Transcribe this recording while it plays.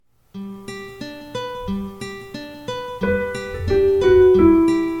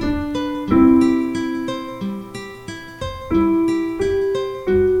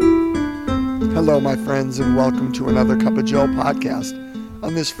friends, and welcome to another Cup of Joe podcast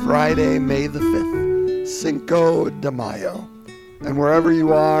on this Friday, May the 5th, Cinco de Mayo. And wherever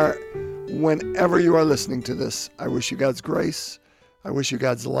you are, whenever you are listening to this, I wish you God's grace, I wish you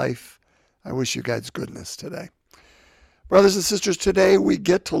God's life, I wish you God's goodness today. Brothers and sisters, today we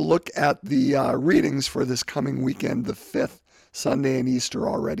get to look at the readings for this coming weekend, the 5th Sunday in Easter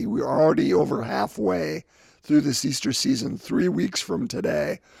already. We're already over halfway through this Easter season. 3 weeks from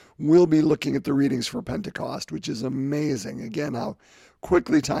today, we'll be looking at the readings for Pentecost, which is amazing. Again, how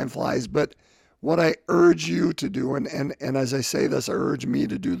quickly time flies. But what I urge you to do, and as I say this, I urge me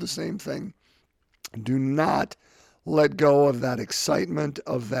to do the same thing. Do not let go of that excitement,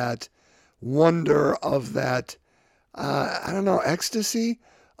 of that wonder, of that, ecstasy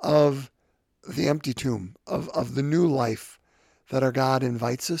of the empty tomb, of the new life that our God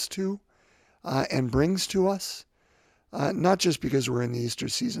invites us to and brings to us. Not just because we're in the Easter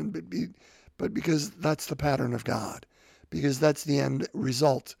season, but because that's the pattern of God, because that's the end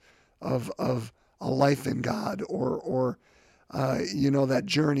result of a life in God, or that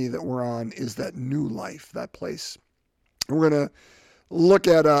journey that we're on is that new life, that place. We're going to look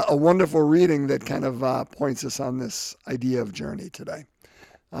at a wonderful reading that kind of points us on this idea of journey today.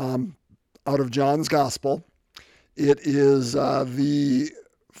 Out of John's Gospel, it is the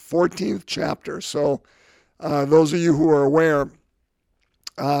 14th chapter. So those of you who are aware,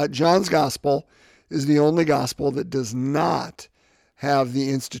 John's Gospel is the only Gospel that does not have the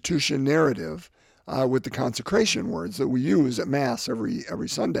institution narrative with the consecration words that we use at Mass every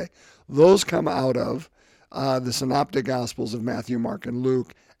Sunday. Those come out of the synoptic Gospels of Matthew, Mark, and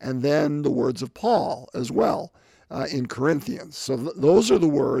Luke, and then the words of Paul as well in Corinthians. So those are the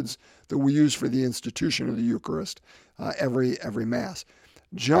words that we use for the institution of the Eucharist every Mass.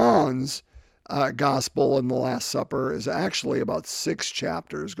 John's Gospel in the Last Supper is actually about 6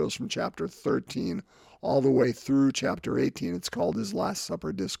 chapters, goes from chapter 13 all the way through chapter 18. It's called his Last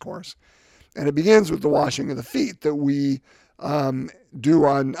Supper Discourse. And it begins with the washing of the feet that we do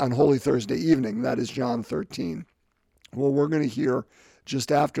on Holy Thursday evening. That is John 13. Well, we're going to hear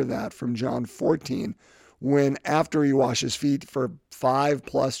just after that from John 14, when after he washes feet for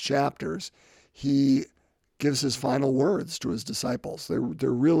 5+ chapters, he gives his final words to his disciples. They're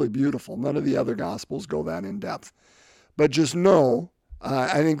really beautiful. None of the other Gospels go that in depth. But just know,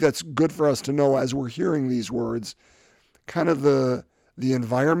 I think that's good for us to know as we're hearing these words, kind of the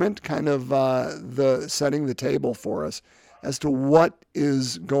environment, kind of the setting the table for us as to what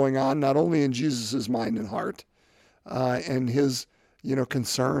is going on, not only in Jesus' mind and heart, and his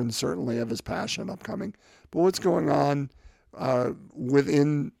concern certainly of his passion upcoming, but what's going on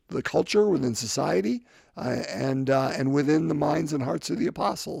within the culture, within society, and within the minds and hearts of the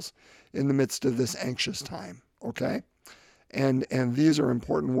apostles in the midst of this anxious time. Okay, and these are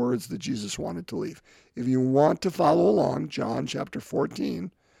important words that Jesus wanted to leave. If you want to follow along, John chapter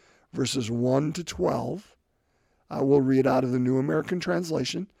 14, verses 1 to 12. We'll read out of the New American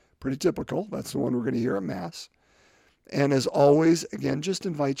Translation, pretty typical. That's the one we're going to hear at Mass. And as always, again, just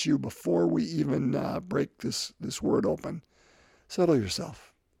invite you, before we even break this word open, settle yourself.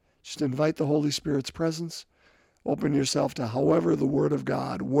 Just invite the Holy Spirit's presence. Open yourself to however the Word of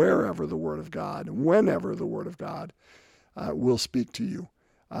God, wherever the Word of God, whenever the Word of God will speak to you,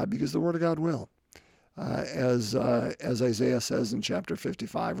 because the Word of God will. As Isaiah says in chapter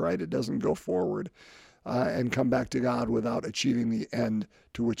 55, right? It doesn't go forward and come back to God without achieving the end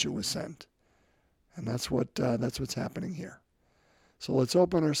to which it was sent. And that's what's happening here. So let's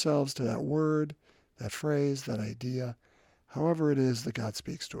open ourselves to that word, that phrase, that idea, however it is that God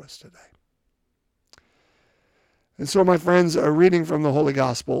speaks to us today. And so, my friends, a reading from the Holy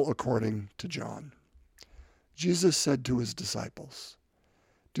Gospel according to John. Jesus said to his disciples,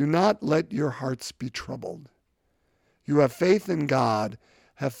 "Do not let your hearts be troubled. You have faith in God,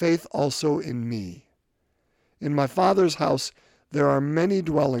 have faith also in me. In my Father's house there are many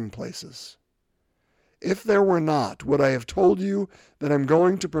dwelling places. If there were not, would I have told you that I'm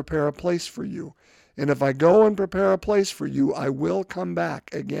going to prepare a place for you? And if I go and prepare a place for you, I will come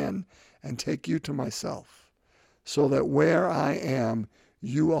back again and take you to myself, so that where I am,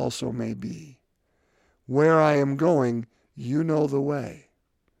 you also may be. Where I am going, you know the way."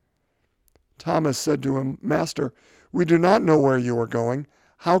 Thomas said to him, "Master, we do not know where you are going.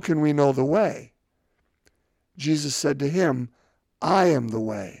 How can we know the way?" Jesus said to him, "I am the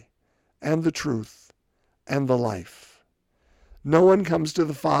way, and the truth, and the life. No one comes to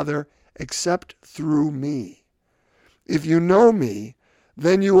the Father except through me. If you know me,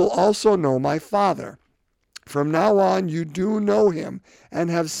 then you will also know my Father. From now on you do know him and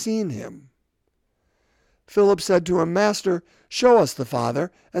have seen him." Phillip said to him, "Master, show us the Father,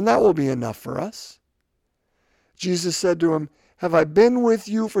 and that will be enough for us." Jesus said to him, "Have I been with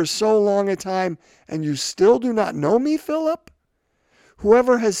you for so long a time, and you still do not know me, Philip?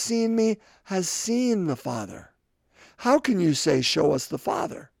 Whoever has seen me has seen the Father. How can you say, 'Show us the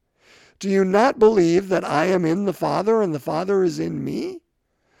Father'? Do you not believe that I am in the Father and the Father is in me?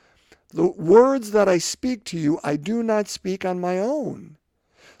 The words that I speak to you, I do not speak on my own.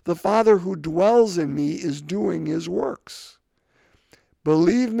 The Father who dwells in me is doing his works.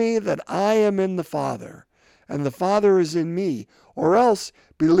 Believe me that I am in the Father, and the Father is in me, or else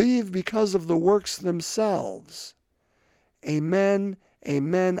believe because of the works themselves. Amen,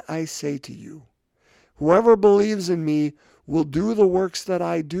 amen, I say to you, whoever believes in me will do the works that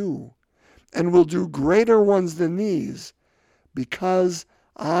I do, and will do greater ones than these, because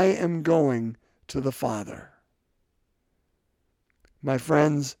I am going to the Father." My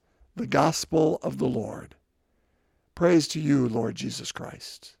friends, the gospel of the Lord. Praise to you, Lord Jesus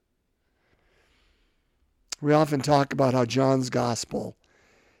Christ. We often talk about how John's gospel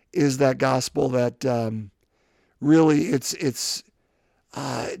is that gospel that really it's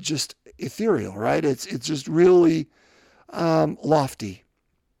just ethereal, right? It's just really lofty.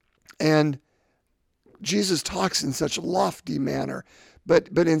 And Jesus talks in such a lofty manner,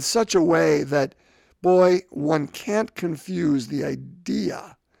 but in such a way that, boy, one can't confuse the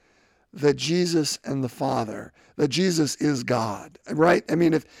idea that Jesus and the Father, that Jesus is God, right? I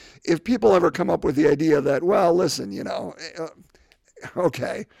mean, if people ever come up with the idea that, well, listen,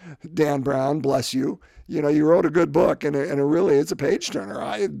 okay, Dan Brown, bless you, you wrote a good book, and it's a page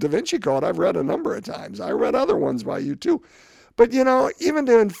turner. Da Vinci Code, I've read a number of times. I read other ones by you too. But, even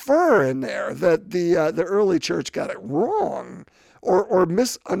to infer in there that the early church got it wrong or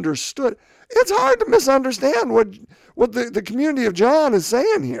misunderstood, it's hard to misunderstand what the community of John is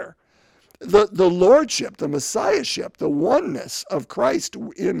saying here. The lordship, the messiahship, the oneness of Christ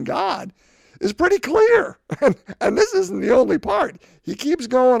in God is pretty clear. And this isn't the only part. He keeps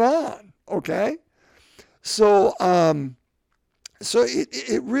going on, okay? So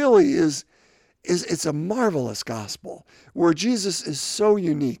it really is it's a marvelous gospel where Jesus is so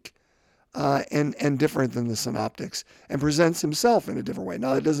unique and different than the synoptics and presents himself in a different way.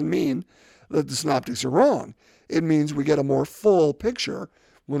 Now, that doesn't mean that the synoptics are wrong. It means we get a more full picture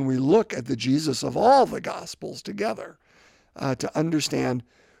when we look at the Jesus of all the gospels together to understand,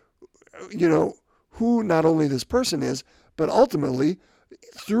 who not only this person is, but ultimately,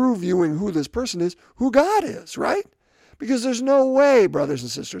 through viewing who this person is, who God is, right? Because there's no way, brothers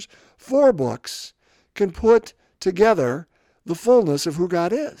and sisters, 4 books can put together the fullness of who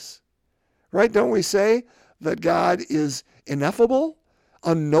God is, right? Don't we say that God is ineffable,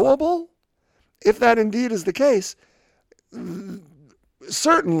 unknowable? If that indeed is the case,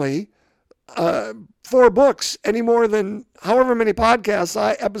 certainly 4 books, any more than however many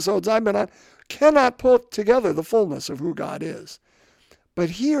episodes I've been on, cannot put together the fullness of who God is. But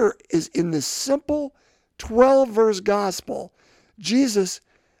here is in this simple 12-verse gospel, Jesus,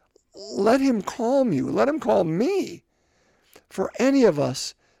 let him calm you, let him calm me. For any of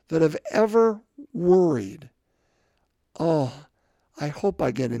us that have ever worried, oh, I hope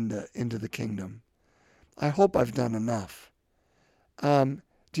I get into the kingdom. I hope I've done enough. Do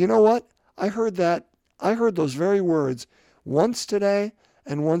you know what? I heard those very words once today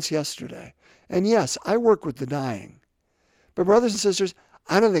and once yesterday. And yes, I work with the dying. But brothers and sisters,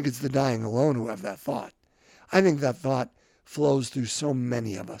 I don't think it's the dying alone who have that thought. I think that thought flows through so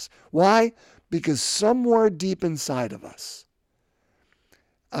many of us. Why? Because somewhere deep inside of us,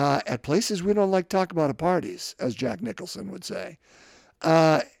 at places we don't like to talk about at parties, as Jack Nicholson would say,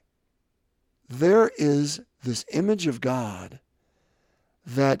 there is this image of God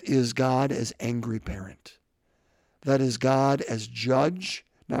that is God as angry parent, that is God as judge.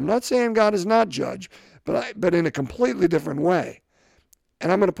 Now, I'm not saying God is not judge, but in a completely different way.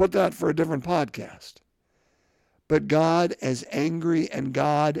 And I'm going to put that for a different podcast. But God as angry and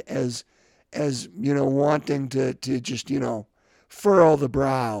God as wanting to just, furrow the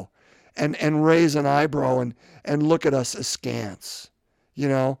brow and raise an eyebrow and look at us askance,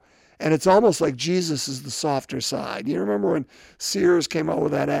 And it's almost like Jesus is the softer side. You remember when Sears came out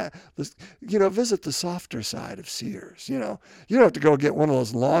with that, visit the softer side of Sears. You don't have to go get one of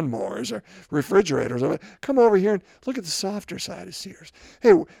those lawnmowers or refrigerators. Come over here and look at the softer side of Sears.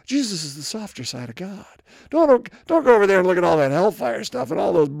 Hey, Jesus is the softer side of God. Don't go over there and look at all that hellfire stuff and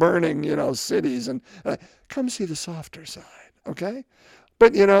all those burning, cities. And come see the softer side, okay?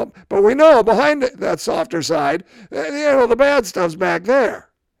 But we know behind that softer side, the bad stuff's back there.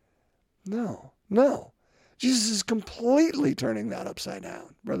 No. Jesus is completely turning that upside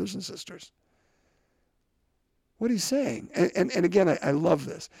down, brothers and sisters. what he's saying. And again, I love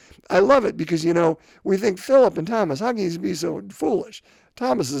this. I love it because, we think Philip and Thomas, how can he be so foolish?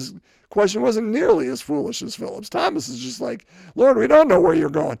 Thomas's question wasn't nearly as foolish as Philip's. Thomas is just like, Lord, we don't know where you're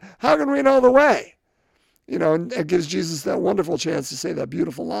going. How can we know the way? And it gives Jesus that wonderful chance to say that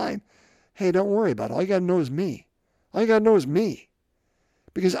beautiful line. Hey, don't worry about it. All you got to know is me. All you got to know is me.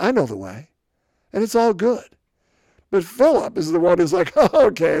 Because I know the way. And it's all good. But Philip is the one who's like, oh,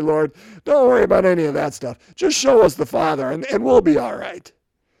 okay, Lord, don't worry about any of that stuff. Just show us the Father and we'll be all right.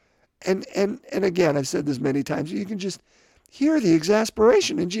 And again, I've said this many times, you can just hear the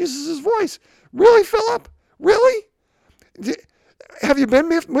exasperation in Jesus' voice. Really, Philip? Really? Have you been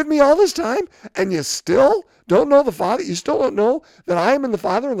with me all this time and you still don't know the Father? You still don't know that I am in the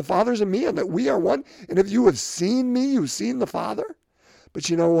Father and the Father is in me and that we are one? And if you have seen me, you've seen the Father? But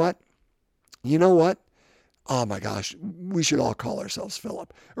you know what? Oh my gosh, we should all call ourselves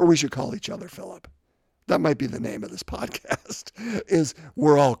Philip, or we should call each other Philip. That might be the name of this podcast, is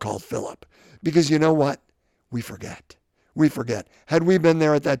we're all called Philip. Because you know what? We forget. We forget. Had we been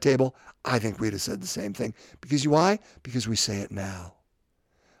there at that table, I think we'd have said the same thing. Because why? Because we say it now.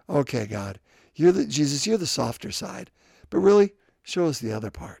 Okay, God, Jesus, you're the softer side. But really, show us the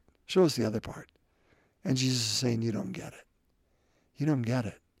other part. Show us the other part. And Jesus is saying, you don't get it. You don't get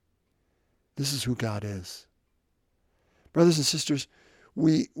it. This is who God is. Brothers and sisters,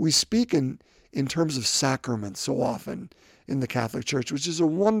 we speak in terms of sacraments so often in the Catholic Church, which is a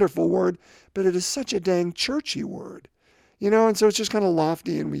wonderful word, but it is such a dang churchy word. And so it's just kind of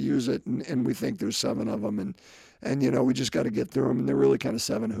lofty, and we use it, and we think there's 7 of them, and we just got to get through them, and they're really kind of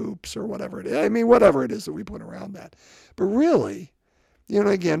 7 hoops or whatever it is. I mean, whatever it is that we put around that. But really,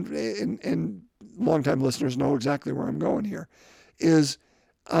 again, and longtime listeners know exactly where I'm going here, is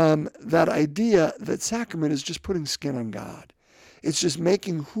that idea that sacrament is just putting skin on God. It's just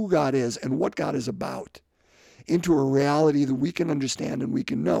making who God is and what God is about into a reality that we can understand and we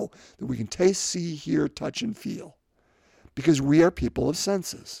can know, that we can taste, see, hear, touch, and feel. Because we are people of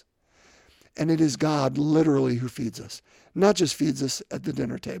senses. And it is God literally who feeds us. Not just feeds us at the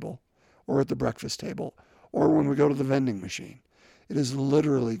dinner table or at the breakfast table or when we go to the vending machine. It is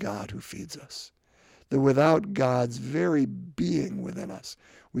literally God who feeds us. That without God's very being within us,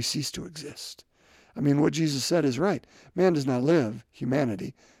 we cease to exist. I mean, what Jesus said is right. Man does not live,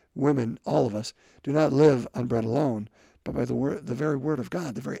 humanity, women, all of us, do not live on bread alone, but by the very word of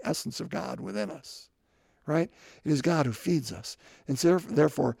God, the very essence of God within us. Right? It is God who feeds us. And so,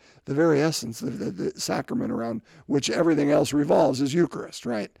 therefore, the very essence, the sacrament around which everything else revolves is Eucharist,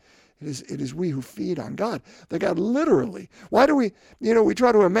 right? It is we who feed on God. That God literally. Why do we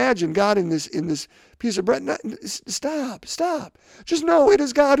try to imagine God in this piece of bread? No, stop. Just know it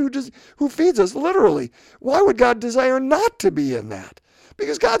is God who feeds us literally. Why would God desire not to be in that?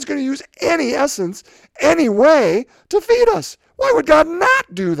 Because God's going to use any essence, any way to feed us. Why would God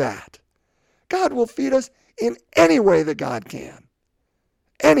not do that? God will feed us in any way that God can.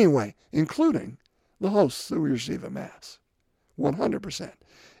 Any way, including the hosts that we receive at Mass. 100%.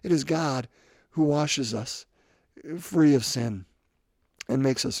 It is God who washes us free of sin and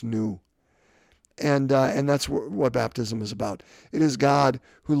makes us new. And that's what baptism is about. It is God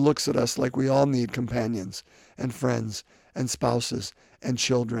who looks at us like we all need companions and friends and spouses and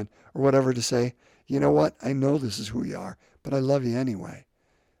children or whatever to say, you know what, I know this is who you are, but I love you anyway.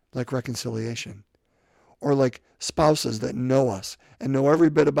 Like reconciliation. Or like spouses that know us and know every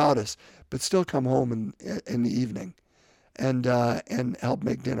bit about us, but still come home in the evening and help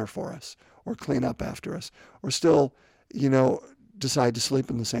make dinner for us or clean up after us or still, decide to sleep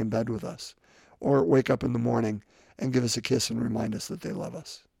in the same bed with us or wake up in the morning and give us a kiss and remind us that they love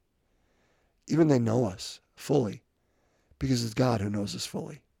us. Even they know us fully because it's God who knows us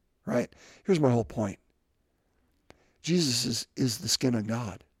fully, right? Here's my whole point. Jesus is the skin of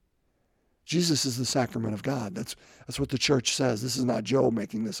God. Jesus is the sacrament of God. That's what the church says. This is not Joe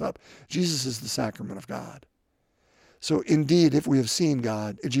making this up. Jesus is the sacrament of God. So indeed, if we have seen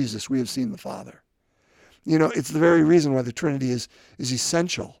Jesus, we have seen the Father. It's the very reason why the Trinity is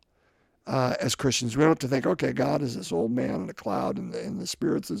essential as Christians. We don't have to think, okay, God is this old man in a cloud and the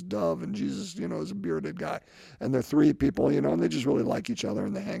Spirit's this dove and Jesus, is a bearded guy. And they're 3 people, and they just really like each other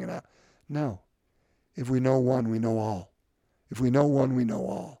and they're hanging out. No. If we know one, we know all. If we know one, we know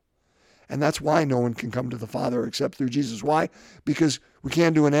all. And that's why no one can come to the Father except through Jesus. Why? Because we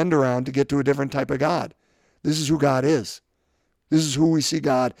can't do an end around to get to a different type of God. This is who God is. This is who we see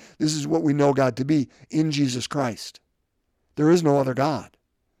God. This is what we know God to be in Jesus Christ. There is no other God.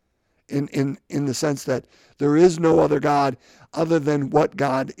 In the sense that there is no other God other than what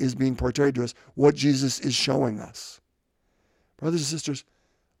God is being portrayed to us, what Jesus is showing us. Brothers and sisters,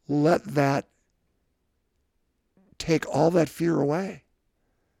 let that take all that fear away.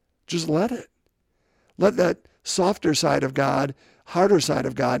 Just let it. Let that softer side of God, harder side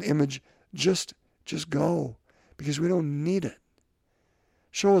of God image just go, because we don't need it.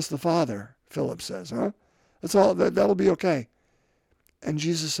 Show us the Father, Phillip says, huh? That's all. That'll be okay. And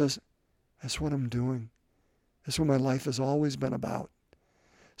Jesus says, that's what I'm doing. That's what my life has always been about.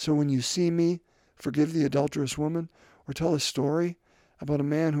 So when you see me forgive the adulterous woman, or tell a story about a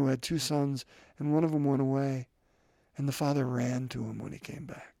man who had 2 sons and one of them went away, and the father ran to him when he came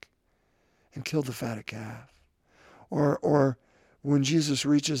back and killed the fatted calf. Or when Jesus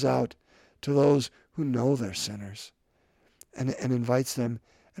reaches out to those who know they're sinners and invites them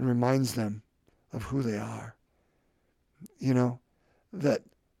and reminds them of who they are. You know,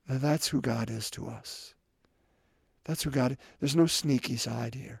 that's who God is to us. That's who God is. There's no sneaky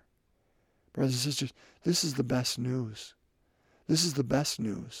side here. Brothers and sisters, this is the best news. This is the best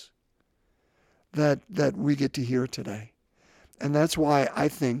news that we get to hear today. And that's why I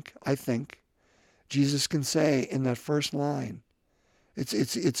think Jesus can say in that first line, it's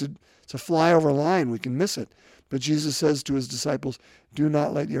a flyover line, we can miss it. But Jesus says to his disciples, do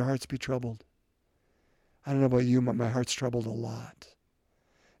not let your hearts be troubled. I don't know about you, but my heart's troubled a lot.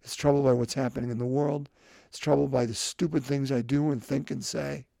 It's troubled by what's happening in the world. It's troubled by the stupid things I do and think and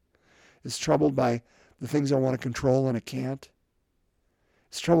say. It's troubled by the things I want to control and I can't.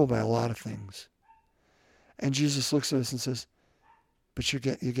 It's troubled by a lot of things. And Jesus looks at us and says, but you're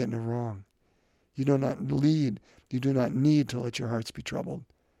getting it wrong. You do not need to let your hearts be troubled,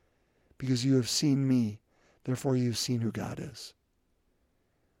 because you have seen me, therefore you've seen who God is.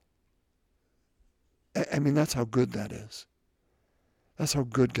 I mean, that's how good that is. That's how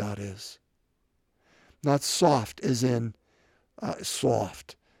good God is. Not soft as in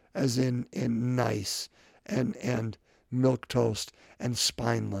nice and milquetoast and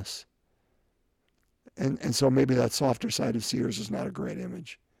spineless. And so maybe that softer side of Sears is not a great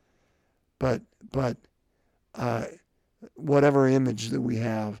image. But whatever image that we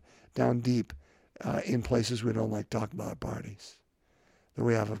have down deep in places we don't like to talk about at parties that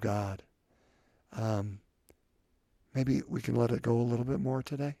we have of God, maybe we can let it go a little bit more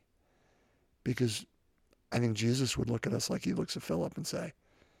today, because I think Jesus would look at us like he looks at Phillip and say,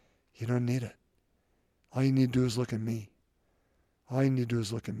 you don't need it. All you need to do is look at me. All you need to do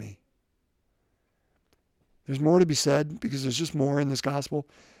is look at me. There's more to be said, because there's just more in this gospel,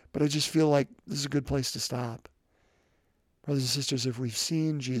 but I just feel like this is a good place to stop. Brothers and sisters, if we've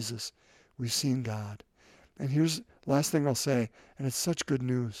seen Jesus, we've seen God. And here's the last thing I'll say, and it's such good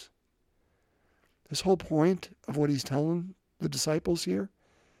news. This whole point of what he's telling the disciples here,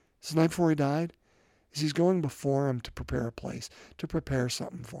 this night before he died, is he's going before him to prepare a place, to prepare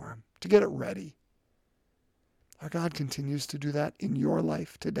something for him, to get it ready. Our God continues to do that in your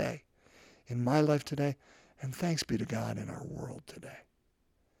life today, in my life today, and thanks be to God in our world today.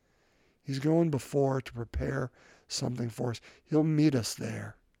 He's going before to prepare something for us. He'll meet us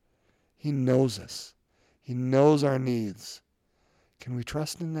there. He knows us. He knows our needs. Can we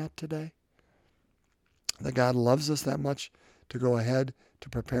trust in that today? That God loves us that much to go ahead to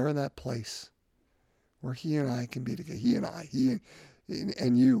prepare that place where he and I can be together. He and I, he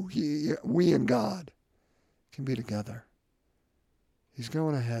and you, we and God can be together. He's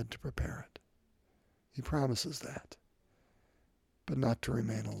going ahead to prepare it. He promises that, but not to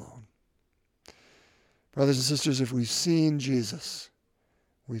remain alone. Brothers and sisters, if we've seen Jesus,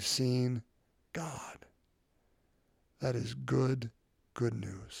 we've seen God. That is good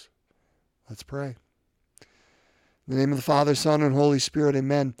news. Let's pray. In the name of the Father, Son, and Holy Spirit,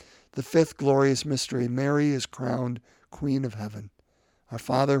 amen. The fifth glorious mystery, Mary is crowned Queen of Heaven. Our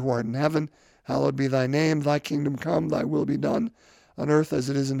Father, who art in heaven, hallowed be thy name. Thy kingdom come, thy will be done, on earth as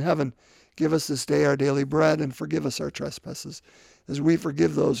it is in heaven. Give us this day our daily bread, and forgive us our trespasses, as we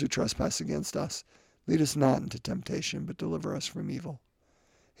forgive those who trespass against us. Lead us not into temptation, but deliver us from evil.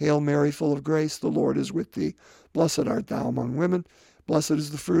 Hail Mary, full of grace, the Lord is with thee. Blessed art thou among women. Blessed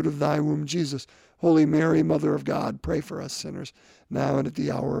is the fruit of thy womb, Jesus. Holy Mary, Mother of God, pray for us sinners, now and at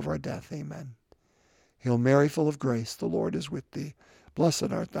the hour of our death. Amen. Hail Mary, full of grace, the Lord is with thee.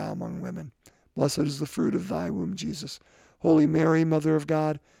 Blessed art thou among women. Blessed is the fruit of thy womb, Jesus. Holy Mary, Mother of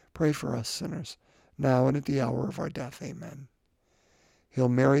God, pray for us sinners, now and at the hour of our death. Amen. Hail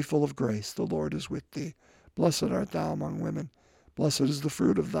Mary, full of grace, the Lord is with thee. Blessed art thou among women. Blessed is the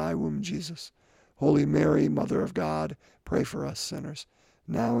fruit of thy womb, Jesus. Holy Mary, Mother of God, pray for us sinners,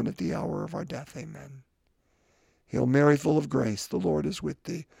 now and at the hour of our death. Amen. Hail Mary, full of grace, the Lord is with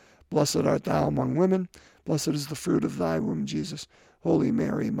thee. Blessed art thou among women. Blessed is the fruit of thy womb, Jesus. Holy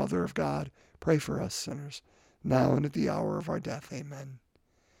Mary, Mother of God, pray for us sinners, now and at the hour of our death. Amen.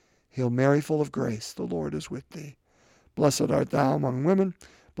 Hail Mary, full of grace, the Lord is with thee. Blessed art thou among women.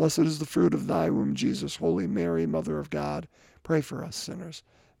 Blessed is the fruit of thy womb, Jesus. Holy Mary, Mother of God, pray for us sinners,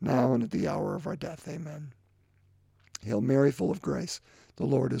 now and at the hour of our death. Amen. Hail Mary, full of grace, the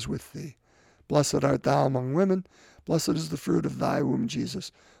Lord is with thee. Blessed art thou among women. Blessed is the fruit of thy womb,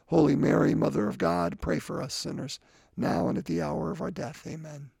 Jesus. Holy Mary, Mother of God, pray for us sinners, now and at the hour of our death.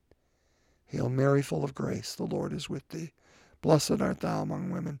 Amen. Hail Mary, full of grace, the Lord is with thee. Blessed art thou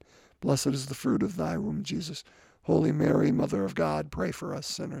among women. Blessed is the fruit of thy womb, Jesus. Holy Mary, Mother of God, pray for us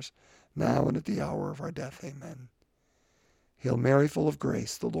sinners, now and at the hour of our death. Amen. Hail Mary, full of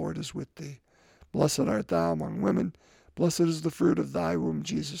grace, the Lord is with thee. Blessed art thou among women. Blessed is the fruit of thy womb,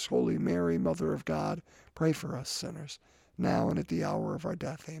 Jesus. Holy Mary, Mother of God, pray for us sinners, now and at the hour of our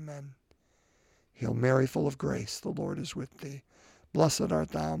death. Amen. Hail Mary, full of grace, the Lord is with thee. Blessed art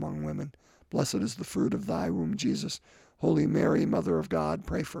thou among women. Blessed is the fruit of thy womb, Jesus. Holy Mary, Mother of God,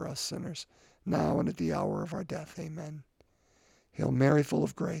 pray for us sinners, now and at the hour of our death. Amen. Hail Mary, full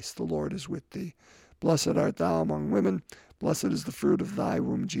of grace, the Lord is with thee. Blessed art thou among women. Blessed is the fruit of thy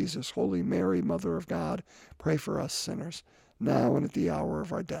womb, Jesus. Holy Mary, Mother of God, pray for us sinners, now and at the hour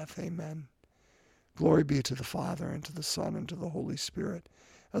of our death. Amen. Glory be to the Father, and to the Son, and to the Holy Spirit,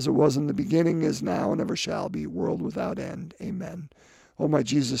 as it was in the beginning, is now, and ever shall be, world without end. Amen. O my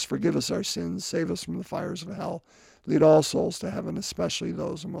Jesus, forgive us our sins, save us from the fires of hell, lead all souls to heaven, especially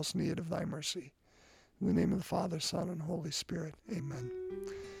those in most need of thy mercy. In the name of the Father, Son, and Holy Spirit. Amen.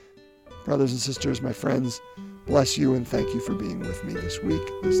 Brothers and sisters, my friends, bless you and thank you for being with me this week,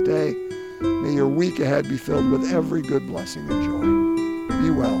 this day. May your week ahead be filled with every good blessing and joy.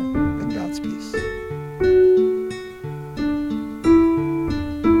 Be well.